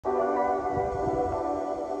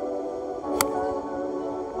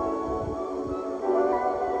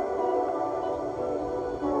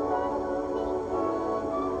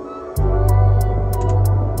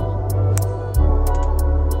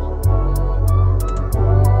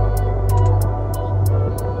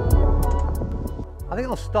think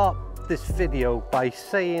I'll start this video by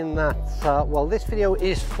saying that, well, this video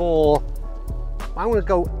is for, I'm going to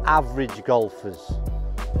go average golfers.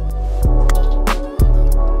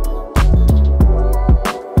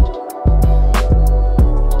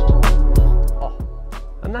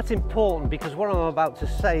 And that's important because what I'm about to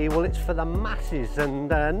say, well, it's for the masses and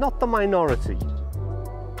not the minority.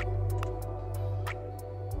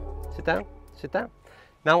 Sit down, sit down.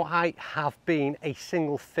 Now, I have been a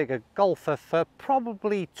single figure golfer for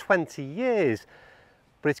probably 20 years,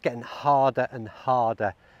 but it's getting harder and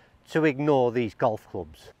harder to ignore these golf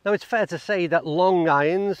clubs. Now, it's fair to say that long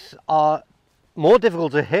irons are more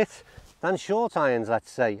difficult to hit than short irons,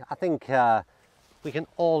 let's say. I think we can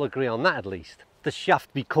all agree on that at least. The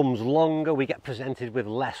shaft becomes longer, we get presented with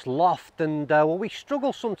less loft, and well, we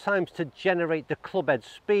struggle sometimes to generate the club head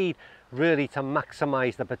speed really to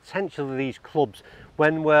maximise the potential of these clubs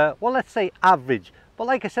when we're, well, let's say average. But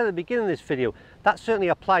like I said at the beginning of this video, that certainly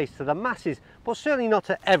applies to the masses, but certainly not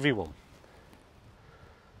to everyone.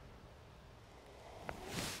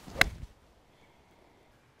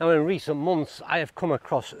 Now, in recent months, I have come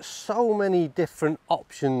across so many different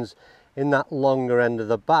options in that longer end of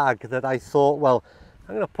the bag that I thought, well,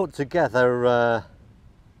 I'm going to put together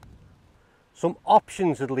some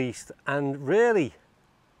options at least, and really,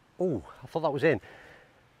 oh, I thought that was in.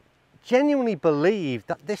 Genuinely believe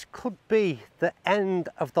that this could be the end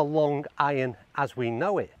of the long iron as we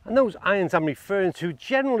know it. And those irons I'm referring to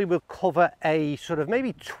generally will cover a sort of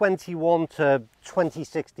maybe 21 to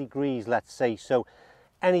 26 degrees, let's say. So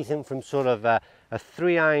anything from sort of a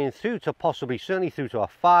 3 iron through to possibly, certainly through to a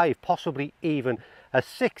 5, possibly even a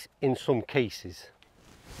 6 in some cases.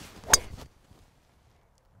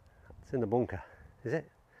 It's in the bunker, is it?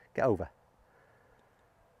 Get over.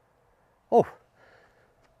 Oh,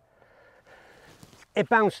 it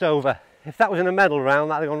bounced over. If that was in a medal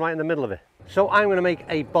round, that'd have gone right in the middle of it. So I'm going to make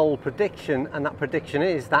a bold prediction, and that prediction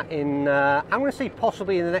is that in, I'm going to say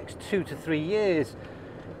possibly in the next 2 to 3 years,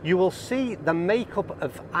 you will see the makeup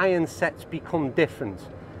of iron sets become different.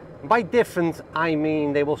 And by different, I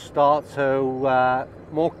mean they will start to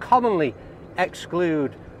more commonly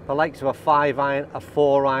exclude the likes of a 5 iron, a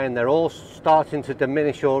 4 iron. They're all starting to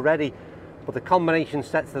diminish already, but the combination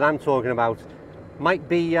sets that I'm talking about might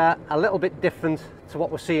be a little bit different to what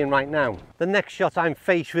we're seeing right now. The next shot I'm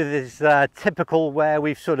faced with is typical, where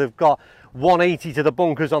we've sort of got 180 to the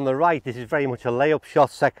bunkers on the right. This is very much a layup shot,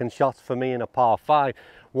 second shot for me in a par 5.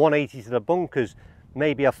 180 to the bunkers,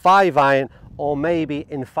 maybe a 5 iron, or maybe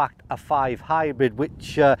in fact a 5 hybrid,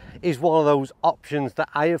 which is one of those options that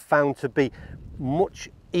I have found to be much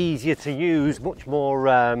easier to use, much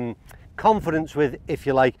more confidence with, if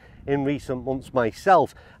you like, in recent months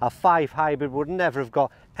myself. A 5 hybrid would never have got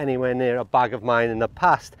anywhere near a bag of mine in the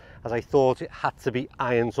past, as I thought it had to be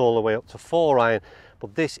irons all the way up to 4 iron,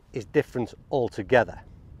 but this is different altogether.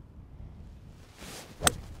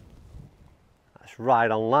 That's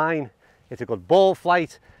right on line. It's a good ball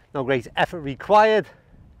flight, no great effort required.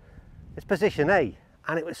 It's position A,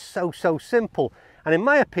 and it was so simple, and in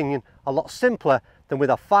my opinion a lot simpler than with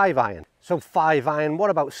a 5 iron. So 5 iron, what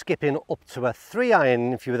about skipping up to a 3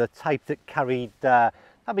 iron if you were the type that carried, that'd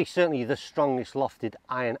be certainly the strongest lofted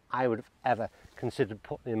iron I would have ever considered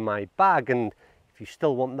putting in my bag. And if you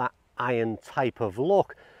still want that iron type of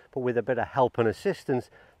look, but with a bit of help and assistance,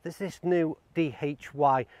 there's this new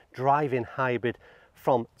DHY driving hybrid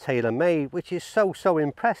from TaylorMade, which is so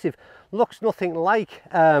impressive. Looks nothing like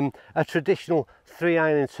a traditional 3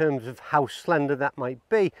 iron in terms of how slender that might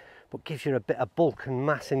be, but gives you a bit of bulk and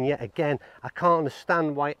mass. And yet again, I can't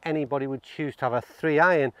understand why anybody would choose to have a 3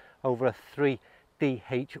 iron over a 3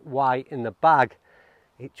 DHY in the bag.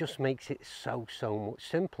 It just makes it so much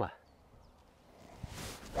simpler.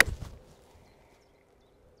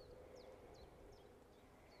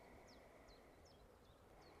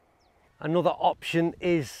 Another option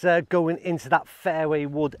is going into that fairway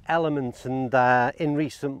wood element, and in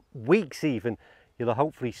recent weeks even, you'll have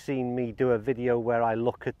hopefully seen me do a video where I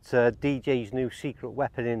look at DJ's new secret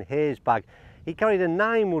weapon in his bag. He carried a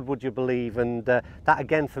 9 wood, would you believe, and that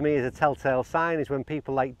again for me is a telltale sign, is when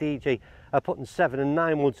people like DJ are putting 7 and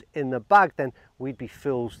 9 woods in the bag, then we'd be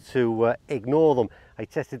fools to ignore them. I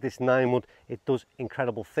tested this 9 wood, it does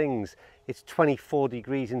incredible things. It's 24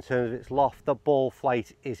 degrees in terms of its loft, the ball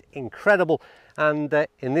flight is incredible, and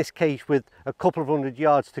in this case with a couple of 100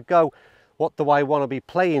 yards to go, what do I want to be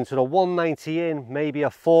playing? Sort of 190 in, maybe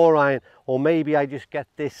a 4 iron, or maybe I just get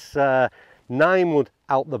this 9 wood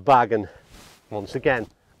out the bag. And once again,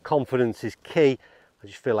 confidence is key. I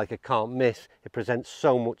just feel like I can't miss. It presents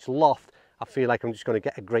so much loft. I feel like I'm just going to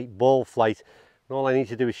get a great ball flight. And all I need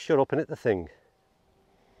to do is shut up and hit the thing.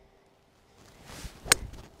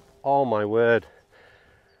 Oh my word.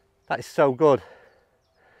 That is so good.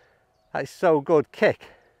 That is so good. Kick.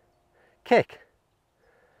 Kick.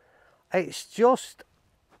 It's just,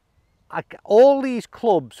 all these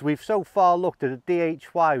clubs, we've so far looked at a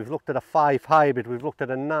DHY, we've looked at a 5 hybrid, we've looked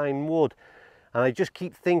at a 9 wood, and I just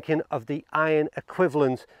keep thinking of the iron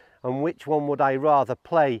equivalent and which one would I rather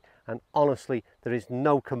play, and honestly there is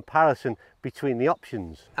no comparison between the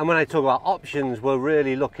options. And when I talk about options, we're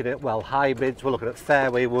really looking at, well, hybrids, we're looking at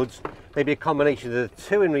fairway woods, maybe a combination of the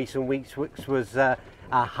two in recent weeks, which was a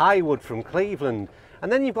high wood from Cleveland.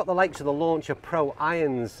 And then you've got the likes of the Launcher Pro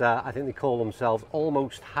irons, I think they call themselves,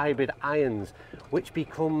 almost hybrid irons, which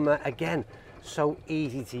become, again, so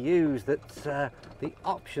easy to use that the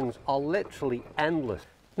options are literally endless.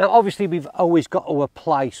 Now, obviously, we've always got to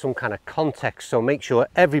apply some kind of context, so make sure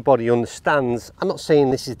everybody understands. I'm not saying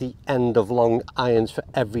this is the end of long irons for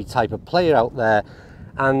every type of player out there.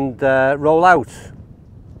 And roll out.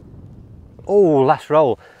 Oh, last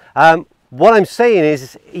roll. What I'm saying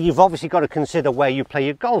is you've obviously got to consider where you play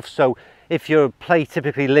your golf. So if you play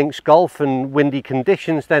typically links golf and windy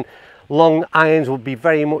conditions, then long irons will be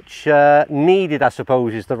very much needed, I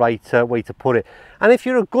suppose is the right way to put it. And if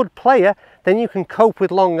you're a good player, then you can cope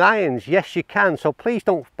with long irons. Yes, you can. So please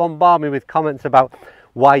don't bombard me with comments about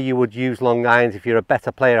why you would use long irons if you're a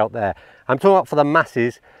better player out there. I'm talking about for the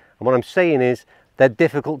masses, and what I'm saying is they're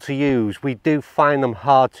difficult to use. We do find them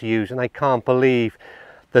hard to use, and I can't believe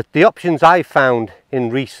that the options I've found in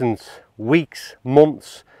recent weeks,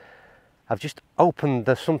 months, have just opened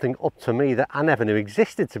something up to me that I never knew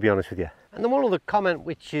existed, to be honest with you. And then one other comment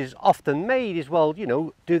which is often made is, well, you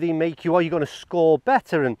know, do they make you, are you going to score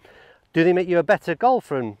better, and do they make you a better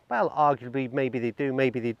golfer? And well, arguably maybe they do,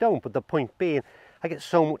 maybe they don't, but the point being, I get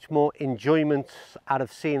so much more enjoyment out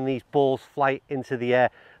of seeing these balls fly into the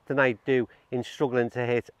air than I do in struggling to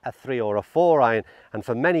hit a 3 or a 4 iron. And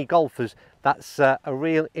for many golfers, that's a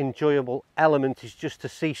real enjoyable element, is just to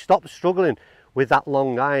see, stop struggling with that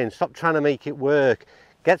long iron, stop trying to make it work,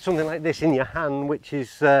 get something like this in your hand, which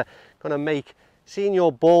is going to make seeing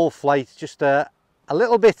your ball flight just a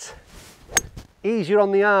little bit easier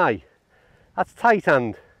on the eye. That's tight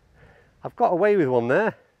hand. I've got away with one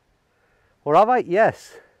there, or have I?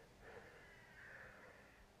 Yes.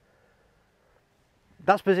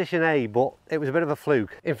 That's position A, but it was a bit of a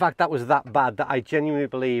fluke. In fact, that was that bad that I genuinely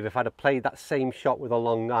believe if I'd have played that same shot with a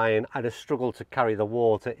long iron, I'd have struggled to carry the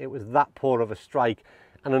water. It was that poor of a strike,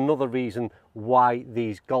 and another reason why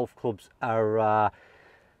these golf clubs are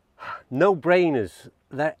no-brainers.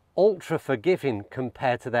 They're ultra forgiving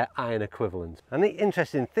compared to their iron equivalent. And the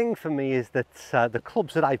interesting thing for me is that the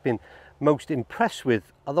clubs that I've been most impressed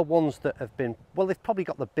with are the ones that have been, well, they've probably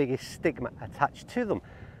got the biggest stigma attached to them.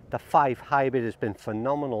 The 5 hybrid has been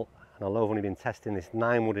phenomenal, and although I've only been testing this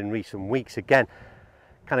 9 wood in recent weeks, again,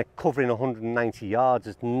 kind of covering 190 yards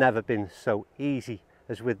has never been so easy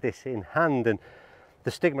as with this in hand. And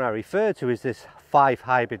the stigma I refer to is this 5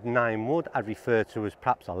 hybrid 9 wood I'd refer to as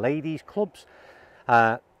perhaps a ladies' clubs,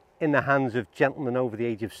 in the hands of gentlemen over the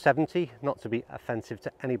age of 70, not to be offensive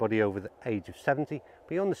to anybody over the age of 70,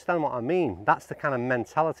 but you understand what I mean. That's the kind of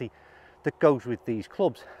mentality that goes with these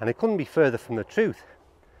clubs, and it couldn't be further from the truth.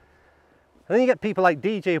 And then you get people like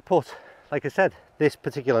DJ who put, like I said, this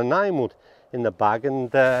particular 9 wood in the bag,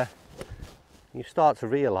 and you start to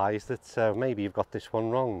realise that maybe you've got this one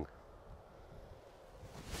wrong.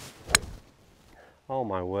 Oh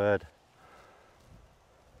my word.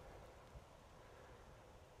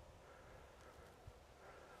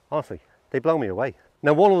 Honestly, they blow me away.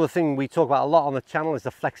 Now, one other thing we talk about a lot on the channel is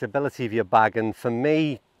the flexibility of your bag, and for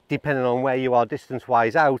me, depending on where you are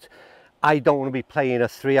distance-wise out, I don't want to be playing a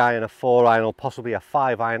 3 iron, a 4 iron, or possibly a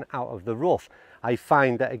 5 iron out of the rough. I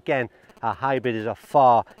find that, again, a hybrid is a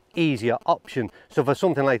far easier option. So for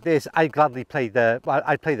something like this, I'd gladly play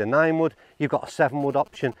I'd play the 9 wood. You've got a 7 wood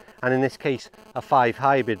option, and in this case, a 5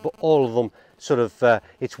 hybrid. But all of them sort of,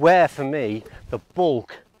 it's where for me the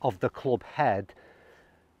bulk of the club head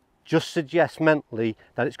just suggests mentally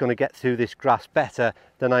that it's going to get through this grass better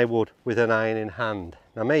than I would with an iron in hand.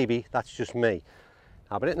 Now maybe that's just me.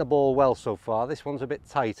 I've been hitting the ball well so far. This one's a bit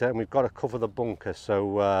tighter, and we've got to cover the bunker,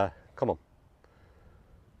 so come on.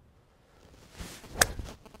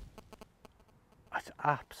 That's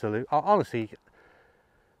absolute, honestly,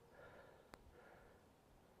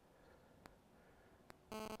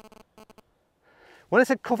 when I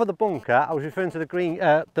said cover the bunker, I was referring to the green,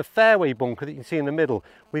 the fairway bunker that you can see in the middle.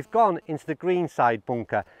 We've gone into the green side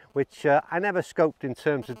bunker, which I never scoped in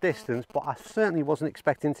terms of distance, but I certainly wasn't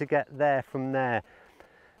expecting to get there from there.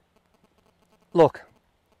 Look,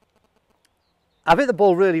 I've hit the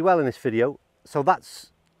ball really well in this video, so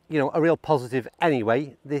that's, you know, a real positive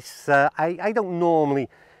anyway. This I don't normally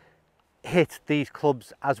hit these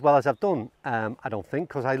clubs as well as I've done, I don't think,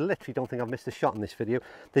 because I literally don't think I've missed a shot in this video.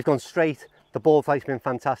 They've gone straight, the ball flight's been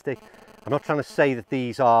fantastic. I'm not trying to say that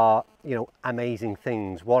these are, you know, amazing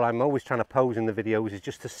things. What I'm always trying to pose in the videos is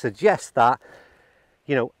just to suggest that,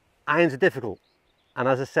 you know, irons are difficult, and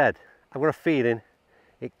as I said, I've got a feeling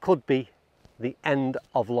it could be the end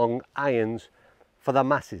of long irons for the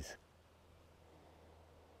masses.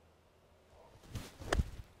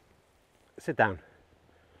 Sit down.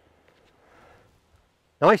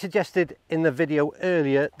 Now, I suggested in the video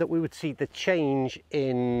earlier that we would see the change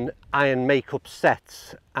in iron makeup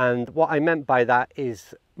sets, and what I meant by that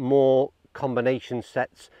is more combination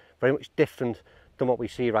sets, very much different than what we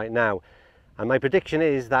see right now. And my prediction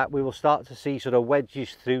is that we will start to see sort of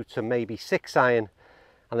wedges through to maybe 6 iron,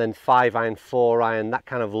 and then 5 iron, 4 iron. That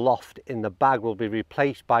kind of loft in the bag will be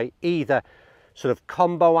replaced by either sort of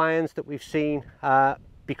combo irons that we've seen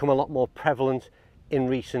become a lot more prevalent in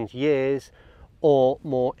recent years, or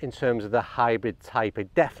more in terms of the hybrid type. I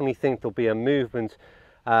definitely think there'll be a movement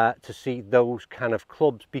to see those kind of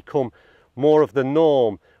clubs become more of the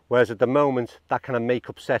norm, whereas at the moment that kind of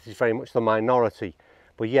makeup set is very much the minority.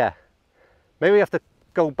 But yeah, maybe we have to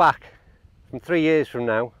go back from 3 years from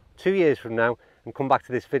now, 2 years from now, and come back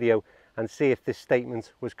to this video and see if this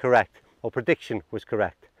statement was correct, or prediction was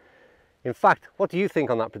correct. In fact, what do you think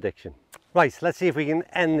on that prediction? Right, let's see if we can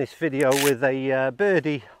end this video with a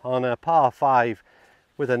birdie on a par 5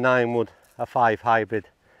 with a 9 wood, a 5 hybrid.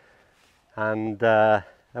 And well,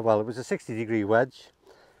 it was a 60-degree wedge,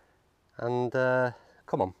 and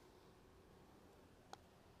come on,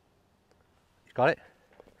 you got it?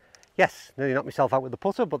 Yes, nearly knocked myself out with the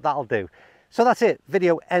putter, but that'll do. So that's it,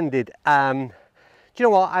 video ended. Do you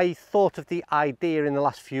know what, I thought of the idea in the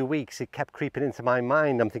last few weeks. It kept creeping into my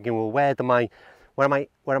mind. I'm thinking, well, where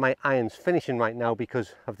are my irons finishing right now,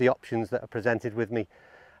 because of the options that are presented with me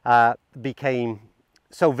became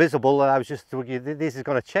so visible that I was just thinking, this is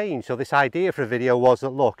going to change. So this idea for a video was that,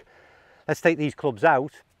 look, let's take these clubs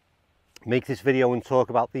out, make this video and talk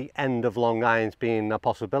about the end of long irons being a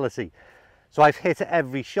possibility. So I've hit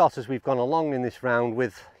every shot as we've gone along in this round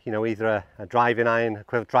with, you know, either a driving iron,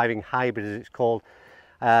 a driving hybrid as it's called,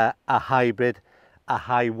 a hybrid, a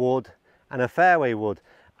high wood and a fairway wood.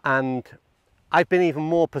 And I've been even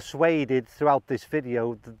more persuaded throughout this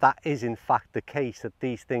video that that is in fact the case, that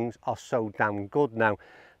these things are so damn good now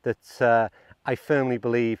that I firmly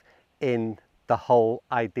believe in the whole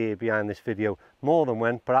idea behind this video, more than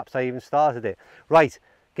when perhaps I even started it. Right,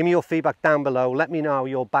 give me your feedback down below. Let me know how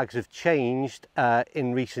your bags have changed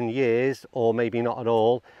in recent years, or maybe not at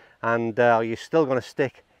all, and are you still going to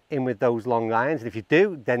stick in with those long irons? And if you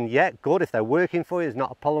do, then yeah, good. If they're working for you, there's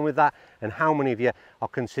not a problem with that. And how many of you are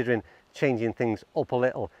considering changing things up a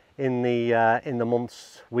little in the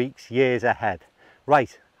months, weeks, years ahead?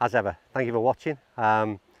 Right, as ever, thank you for watching.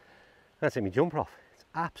 That's it, me jumper off. It's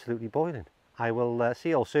absolutely boiling. I will see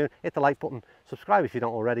you all soon. Hit the like button, subscribe if you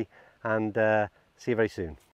don't already, and see you very soon.